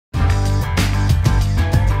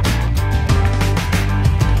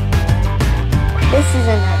This is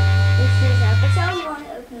episode 1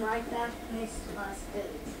 of Minecraft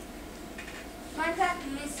MythBusters. Minecraft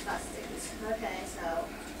MythBusters. Okay, so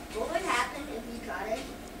what would happen if you try to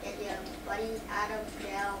get your buddy out of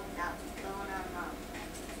jail without going on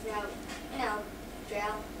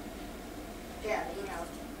jail,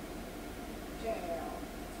 jail.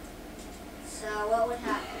 So what would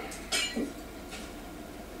happen?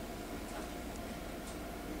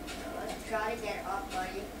 So let's try to get our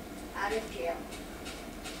buddy out of jail.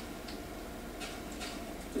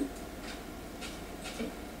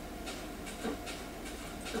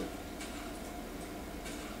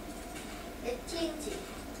 It's TNT.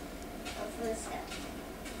 The first step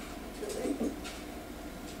to it.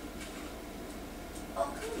 Oh,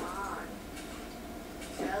 come on.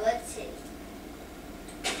 So let's see.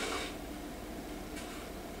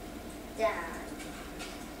 Down.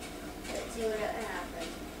 Let's see what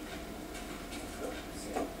happens. Oops.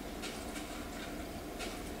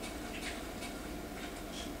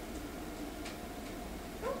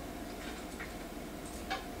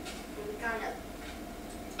 Kind of.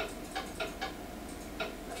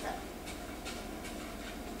 What's up?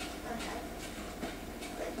 Okay.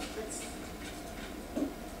 Let's.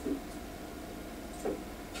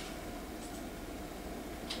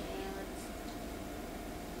 Okay,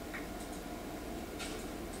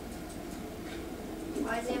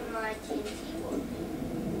 why isn't my TNT working?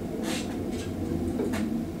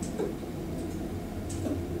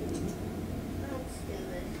 Let's do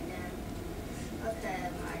this again. Okay,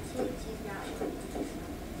 my TNT's not working.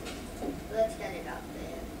 Let's get it up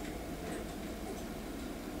there.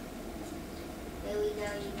 There we go,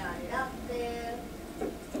 you got it up there.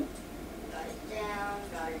 Got it down,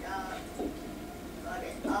 got it up. Got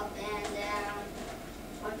it up and down.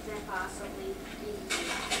 What can it possibly be?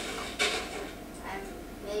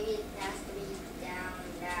 Maybe it has to be down,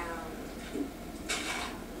 down.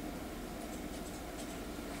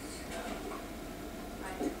 So,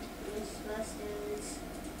 my MythBusters is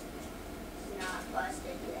not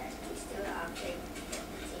busted yet. We still have to get the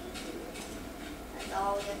TNT. That's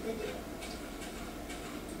all we have to do.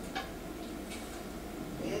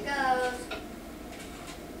 Here it goes.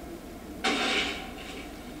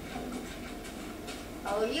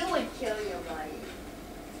 Oh, you would kill your buddy.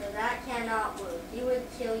 So that cannot work. You would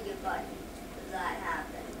kill your buddy if that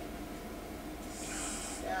happened.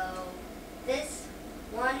 So this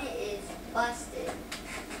one is busted.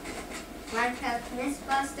 Minecraft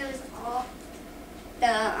MythBusters, all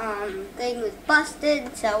the thing was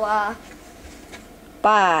busted. So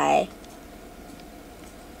bye.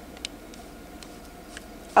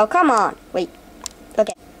 Oh, come on. Wait.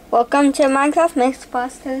 Okay. Welcome to Minecraft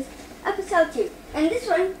MythBusters episode 2. And this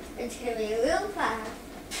one, it's going to be a little fast.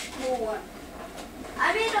 Cool one.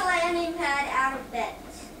 I made a landing pad out of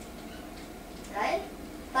beds. Right?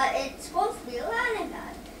 But it's supposed to be a landing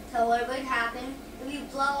pad. So what would happen if you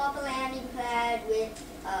blow up a landing pad with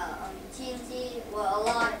TNT? Well, a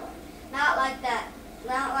lot of them. Not like that.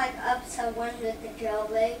 Not like episode 1 with the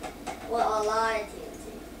jailbreak. Well, a lot of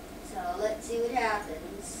TNT. So let's see what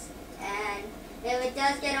happens. And if it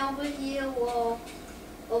does get over here, we'll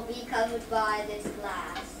be covered by this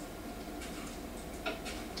glass.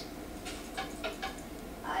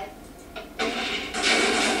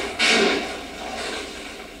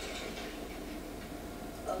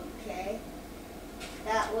 Okay.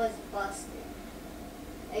 That was busted.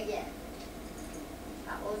 Again.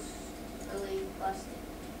 That was really busted.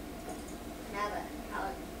 Now the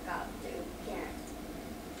helicopter can't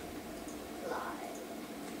fly.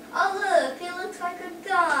 Oh look, it looks like a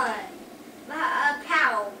gun. A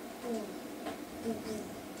pow.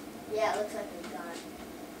 Yeah, it looks like a gun.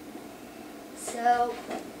 So,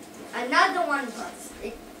 another one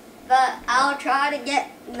busted. But I'll try to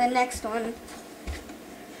get the next one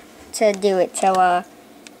to do it. So,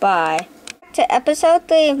 bye. To episode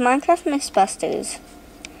 3 of Minecraft MythBusters.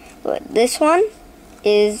 This one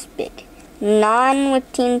is big. None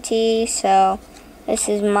with TNT, so this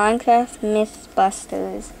is Minecraft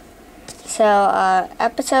MythBusters. So,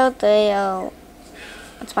 episode 3, oh,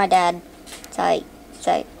 that's my dad. Sorry.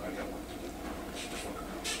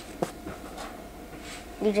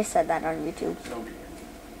 You just said that on YouTube.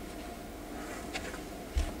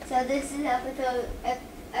 So this is episode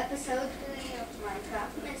 3 of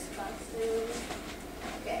Minecraft MythBusters.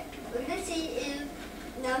 Okay, we're gonna see if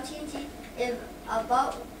no TNT, if a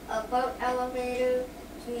boat elevator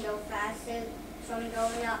can go faster from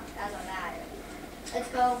going up as a ladder. Let's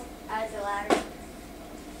go as a ladder.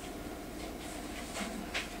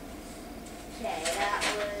 Okay, that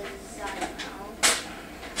was, I don't know.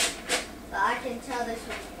 But I can tell this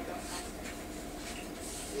one's gonna go faster.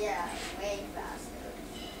 Yeah, way faster.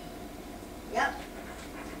 Yep.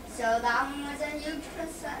 So that one was a huge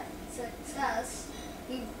success.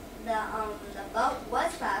 The boat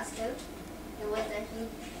was faster. It was a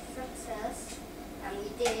huge success, and we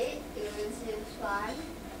did it. It was fun.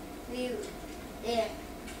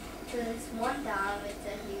 So this one time it's a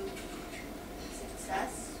huge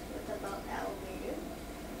success with the boat elevator.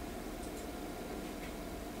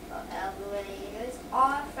 Boat elevators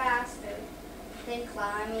are faster than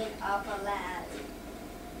climbing up a ladder.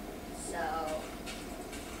 So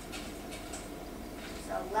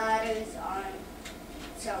ladders aren't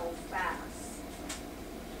so fast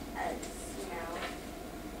as,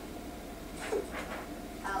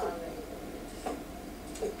 elevators.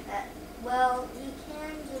 Well, you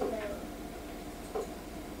can do it.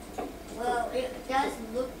 Well, it does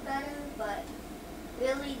look better, but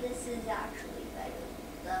really this is actually better.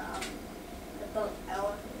 The boat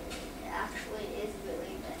elevator actually is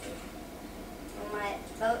really better. And my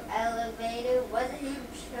boat elevator was a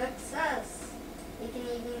huge success. You can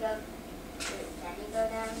even go. Can you go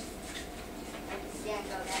down? I just can't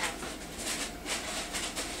go down.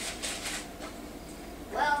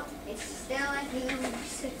 Well, it's still a huge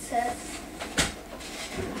success.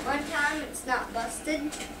 One time it's not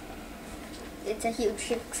busted. It's a huge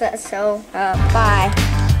success. So, bye.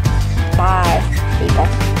 Bye,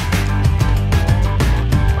 people.